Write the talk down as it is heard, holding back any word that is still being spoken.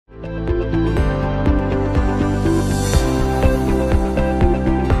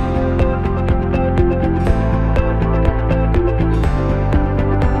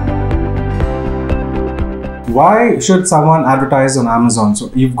why should someone advertise on Amazon?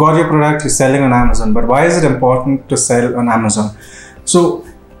 So you've got your product, you're selling on Amazon, but why is it important to sell on Amazon? So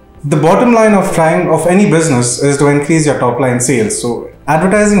the bottom line of any business is to increase your top line sales. So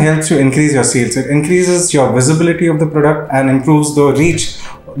advertising helps you increase your sales. It increases your visibility of the product and improves the reach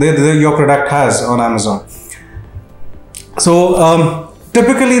your product has on Amazon. So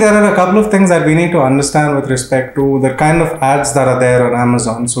typically there are a couple of things that we need to understand with respect to the kind of ads that are there on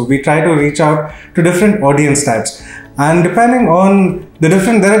Amazon. So we try to reach out to different audience types, and depending on there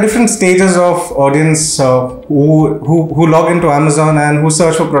are different stages of audience who log into Amazon and who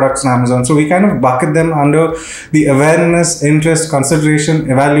search for products on Amazon. So we kind of bucket them under the awareness, interest, consideration,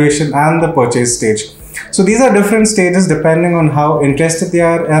 evaluation, and the purchase stage. So these are different stages depending on how interested they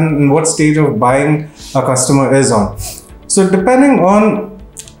are and in what stage of buying a customer is on. So depending on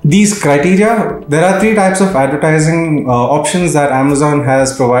these criteria, there are three types of advertising options that Amazon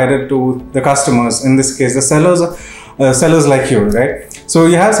has provided to the customers. In this case, the sellers like you, right? So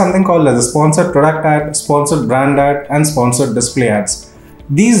you have something called as a sponsored product ad, sponsored brand ad, and sponsored display ads.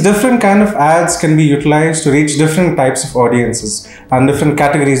 These different kind of ads can be utilized to reach different types of audiences and different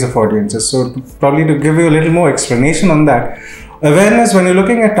categories of audiences. So probably to give you a little more explanation on that, awareness, when you're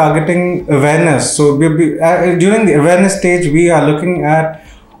looking at targeting awareness, so during the awareness stage, we are looking at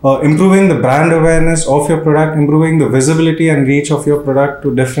improving the brand awareness of your product, improving the visibility and reach of your product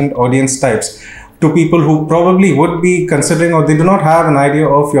to different audience types, to people who probably would be considering or they do not have an idea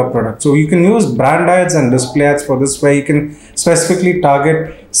of your product. So you can use brand ads and display ads for this, where you can specifically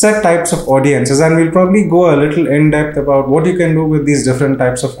target set types of audiences, and we'll probably go a little in depth about what you can do with these different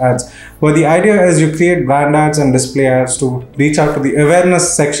types of ads. But the idea is you create brand ads and display ads to reach out to the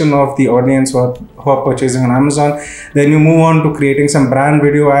awareness section of the audience who are purchasing on Amazon. Then you move on to creating some brand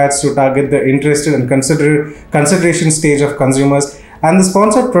video ads to target the interested and consideration stage of consumers. And the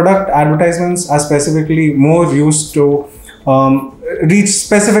sponsored product advertisements are specifically more used to reach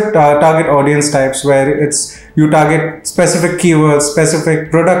specific target audience types, where you target specific keywords, specific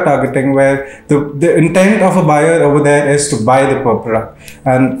product targeting, where the intent of a buyer over there is to buy the product.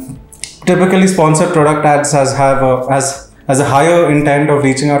 And typically sponsored product ads has a higher intent of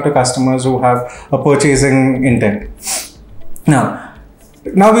reaching out to customers who have a purchasing intent.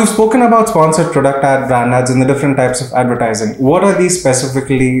 Now we've spoken about sponsored product ad, brand ads, and the different types of advertising. What are these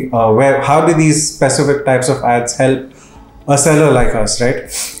specifically? How do these specific types of ads help a seller like us, right?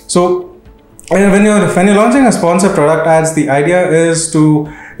 So when you're launching a sponsored product ads, the idea is to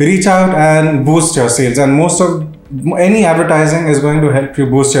reach out and boost your sales, and any advertising is going to help you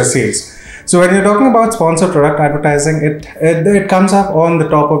boost your sales. So when you're talking about sponsored product advertising, it comes up on the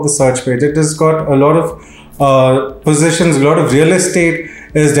top of the search page. It has got a lot of positions, a lot of real estate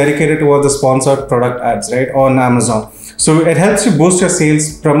is dedicated towards the sponsored product ads, right, on Amazon. So it helps you boost your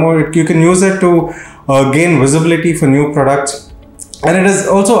sales, promote it. You can use it to gain visibility for new products, and it is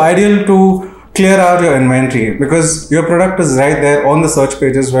also ideal to clear out your inventory, because your product is right there on the search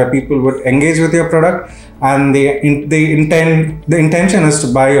pages where people would engage with your product, and the intention is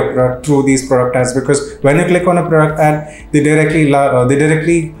to buy your product through these product ads, because when you click on a product ad, they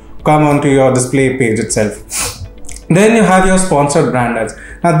directly come onto your display page itself. Then you have your sponsored brand ads.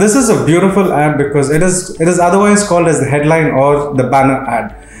 Now this is a beautiful ad because it is otherwise called as the headline or the banner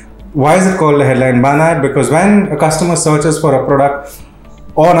ad. Why is it called the headline banner ad? Because when a customer searches for a product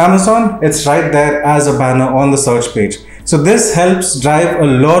on Amazon, it's right there as a banner on the search page. So this helps drive a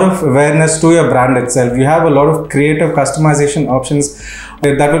lot of awareness to your brand itself. You have a lot of creative customization options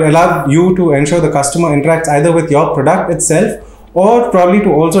that will allow you to ensure the customer interacts either with your product itself, or probably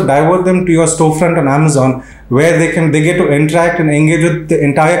to also divert them to your storefront on Amazon, where they get to interact and engage with the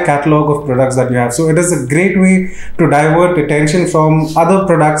entire catalog of products that you have. So it is a great way to divert attention from other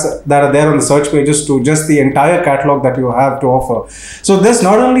products that are there on the search pages to just the entire catalog that you have to offer. So this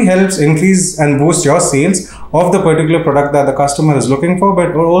not only helps increase and boost your sales of the particular product that the customer is looking for, but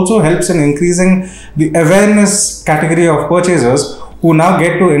it also helps in increasing the awareness category of purchasers who now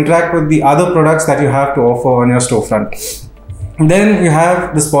get to interact with the other products that you have to offer on your storefront. Then you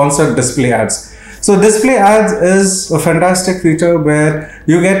have the sponsored display ads. So display ads is a fantastic feature where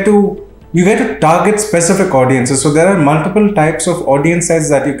you get to target specific audiences. So there are multiple types of audience sets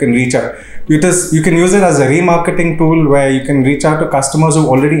that you can reach out. You can use it as a remarketing tool where you can reach out to customers who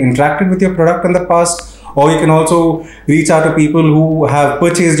already interacted with your product in the past, or you can also reach out to people who have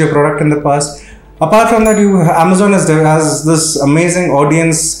purchased your product in the past. Apart from that, Amazon has this amazing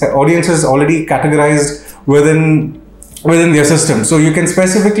audiences already categorized within their system. So you can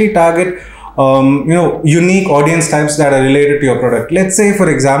specifically target unique audience types that are related to your product. Let's say, for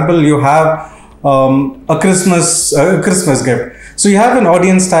example, you have a Christmas gift. So you have an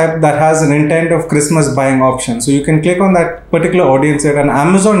audience type that has an intent of Christmas buying option. So you can click on that particular audience and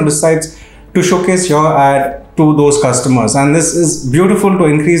Amazon decides to showcase your ad to those customers. And this is beautiful to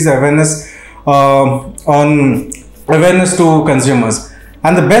increase the awareness to consumers.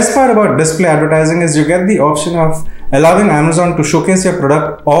 And the best part about display advertising is you get the option of allowing Amazon to showcase your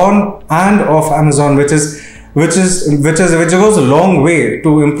product on and off Amazon, which goes a long way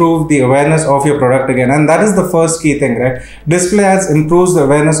to improve the awareness of your product again. And that is the first key thing, right? Display ads improves the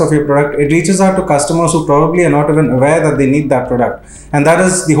awareness of your product. It reaches out to customers who probably are not even aware that they need that product. And that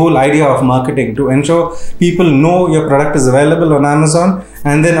is the whole idea of marketing, to ensure people know your product is available on Amazon,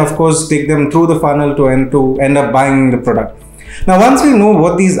 and then of course take them through the funnel to end up buying the product. Now, once we know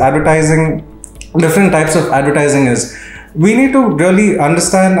what these different types of advertising is, we need to really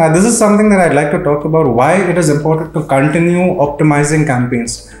understand, this is something that I'd like to talk about, why it is important to continue optimizing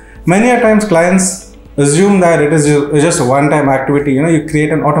campaigns. Many a times clients assume that it is just a one-time activity. You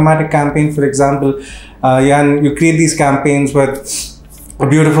create an automatic campaign, for example, and you create these campaigns with a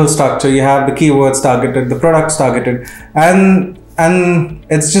beautiful structure. You have the keywords targeted, the products targeted, and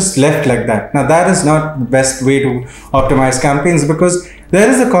it's just left like that. Now, that is not the best way to optimize campaigns, because there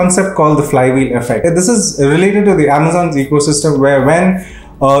is a concept called the flywheel effect. This is related to the Amazon's ecosystem, where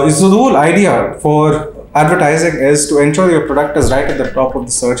so the whole idea for advertising is to ensure your product is right at the top of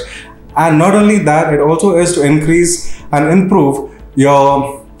the search. And not only that, it also is to increase and improve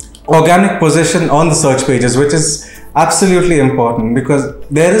your organic position on the search pages, which is absolutely important, because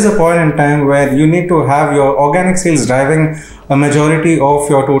there is a point in time where you need to have your organic sales driving a majority of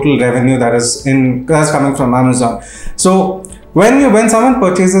your total revenue that's coming from Amazon. So when someone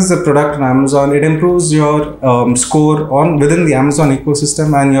purchases a product on Amazon, it improves your score within the Amazon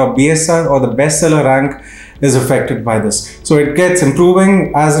ecosystem, and your BSR, or the bestseller rank, is affected by this. So it gets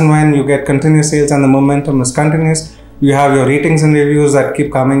improving as and when you get continuous sales and the momentum is continuous. You have your ratings and reviews that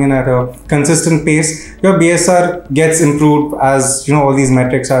keep coming in at a consistent pace. Your BSR gets improved as all these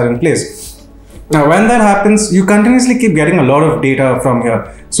metrics are in place. Now, when that happens, you continuously keep getting a lot of data from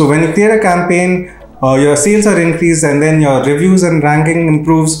here. So when you create a campaign, your sales are increased, and then your reviews and ranking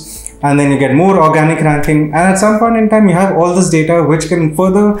improves, and then you get more organic ranking. And at some point in time, you have all this data which can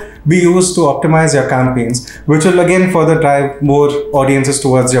further be used to optimize your campaigns, which will again further drive more audiences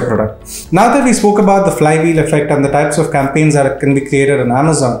towards your product. Now that we spoke about the flywheel effect and the types of campaigns that can be created on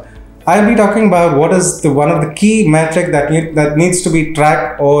Amazon, I'll be talking about what is one of the key metric that needs to be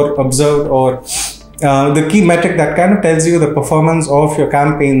tracked or observed, or the key metric that kind of tells you the performance of your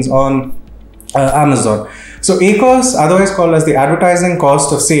campaigns on Amazon. So ACoS, otherwise called as the advertising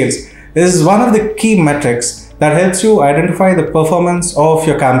cost of sales, is one of the key metrics that helps you identify the performance of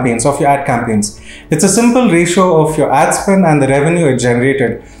your campaigns, of your ad campaigns. It's a simple ratio of your ad spend and the revenue it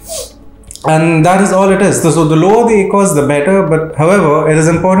generated. And that is all it is. So the lower the ACoS, the better. But however, it is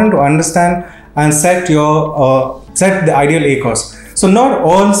important to understand and set the ideal ACoS. So not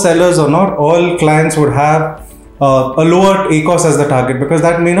all sellers or not all clients would have a lower ACoS as the target, because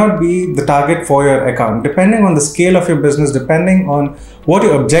that may not be the target for your account. Depending on the scale of your business, depending on what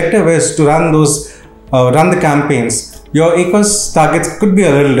your objective is to run the campaigns, your ACoS targets could be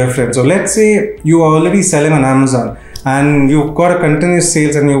a little different. So let's say you are already selling on Amazon and you've got a continuous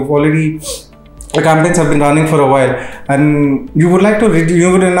sales, and the campaigns have been running for a while, and you would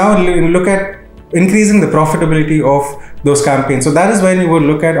now look at increasing the profitability of those campaigns. So that is when you would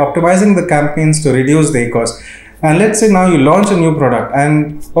look at optimizing the campaigns to reduce the ACoS. And let's say now you launch a new product,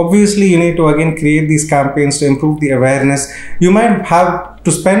 and obviously you need to again create these campaigns to improve the awareness. You might have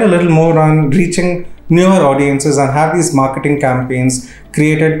to spend a little more on reaching newer audiences and have these marketing campaigns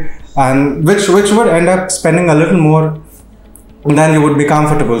created, and which would end up spending a little more than you would be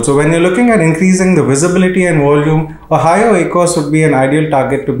comfortable. So when you're looking at increasing the visibility and volume, a higher ACoS would be an ideal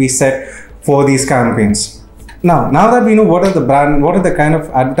target to be set for these campaigns. Now that we know what are the kind of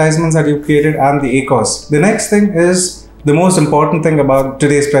advertisements that you've created and the ACoS, the next thing is the most important thing about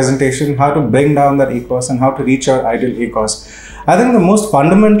today's presentation: how to bring down that ACoS and how to reach your ideal ACoS. I think the most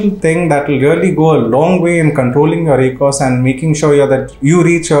fundamental thing that will really go a long way in controlling your ACoS and making sure that you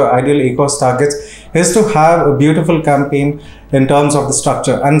reach your ideal ACoS targets is to have a beautiful campaign in terms of the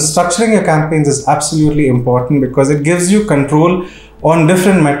structure. And structuring your campaigns is absolutely important, because it gives you control on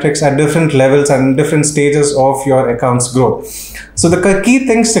different metrics at different levels and different stages of your account's growth. So the key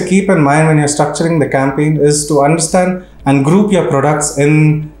things to keep in mind when you're structuring the campaign is to understand and group your products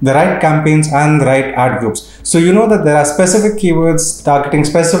in the right campaigns and the right ad groups. So you know that there are specific keywords targeting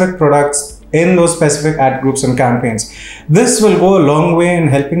specific products in those specific ad groups and campaigns. This will go a long way in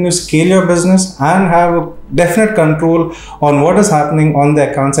helping you scale your business and have a definite control on what is happening on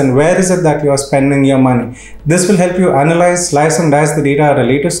the accounts and where is it that you are spending your money. This will help you analyze, slice and dice the data at a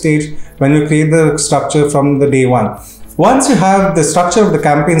later stage when you create the structure from the day one. Once you have the structure of the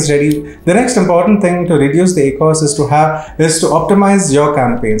campaigns ready, the next important thing to reduce the ACoS is to optimize your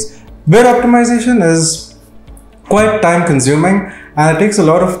campaigns. Bid optimization is quite time consuming and it takes a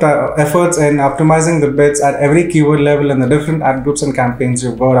lot of efforts in optimizing the bids at every keyword level in the different ad groups and campaigns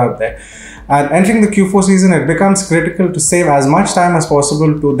you've got out there. And entering the Q4 season, it becomes critical to save as much time as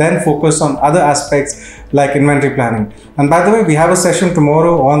possible to then focus on other aspects like inventory planning. And by the way, we have a session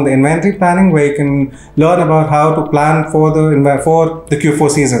tomorrow on the inventory planning where you can learn about how to plan for the Q4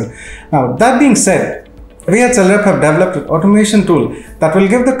 season. Now, that being said, we at Sellerapp have developed an automation tool that will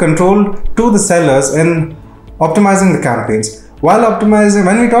give the control to the sellers in optimizing the campaigns. While optimizing,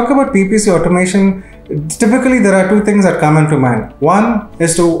 when we talk about PPC automation, typically there are two things that come into mind. One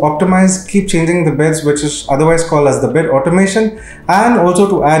is to optimize, keep changing the bids, which is otherwise called as the bid automation, and also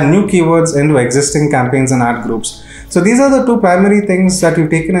to add new keywords into existing campaigns and ad groups. So these are the two primary things that we've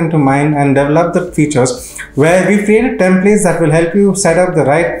taken into mind and developed the features where we've created templates that will help you set up the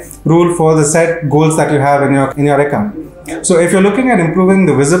right rule for the set goals that you have in your account. So if you're looking at improving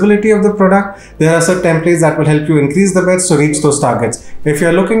the visibility of the product, there are certain templates that will help you increase the bids to reach those targets. If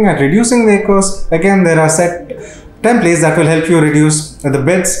you're looking at reducing the ACoS, again, there are set templates that will help you reduce the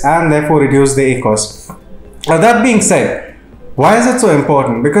bids and therefore reduce the ACoS. Now that being said, why is it so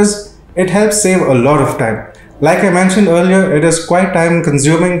important? Because it helps save a lot of time. Like I mentioned earlier, it is quite time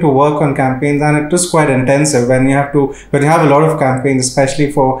consuming to work on campaigns and it is quite intensive when you have a lot of campaigns,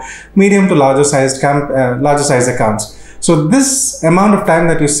 especially for medium to larger sized accounts. So this amount of time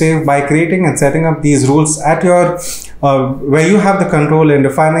that you save by creating and setting up these rules at your where you have the control in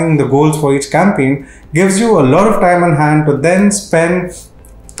defining the goals for each campaign gives you a lot of time on hand to then spend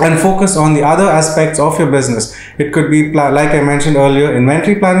and focus on the other aspects of your business. It could be, like I mentioned earlier,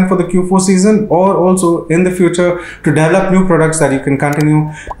 inventory planning for the Q4 season, or also in the future to develop new products that you can continue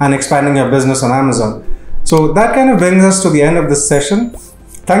and expanding your business on Amazon. So that kind of brings us to the end of this session.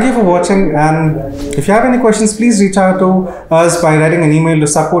 Thank you for watching, and if you have any questions, please reach out to us by writing an email to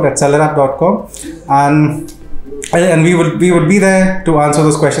support@sellerapp.com, and we would be there to answer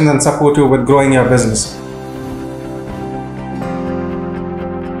those questions and support you with growing your business.